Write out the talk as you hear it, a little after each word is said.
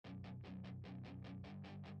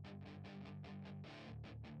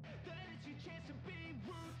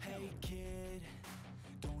Hey kid,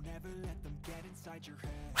 don't ever let them get inside your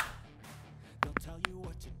head. They'll tell you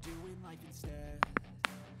what to do in life instead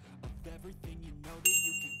of everything you know that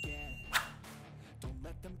you could get. Don't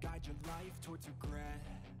let them guide your life towards regret.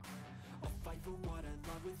 I'll fight for what I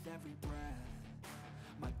love with every breath.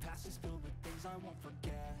 My past is filled with things I won't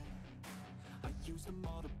forget. I use them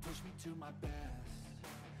all to push me to my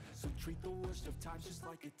best. So treat the worst of times just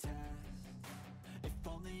like a test. If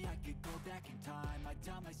only I could go back in time, I'd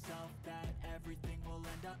tell myself that everything will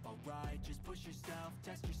end up alright. Just push yourself,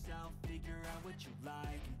 test yourself, figure out what you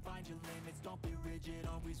like, and find your limits, don't be rigid,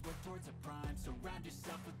 always work towards a prime. Surround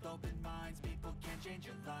yourself with open minds, people can change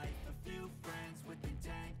your life. A few friends with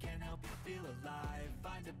intent can help you feel alive.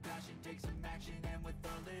 Find a passion, take some action, and with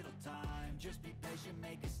a little time, just be patient,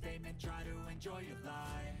 make a statement, try to enjoy your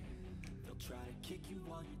life. They'll try to kick you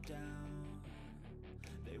while you're down.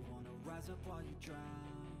 They wanna rise up while you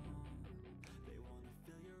drown.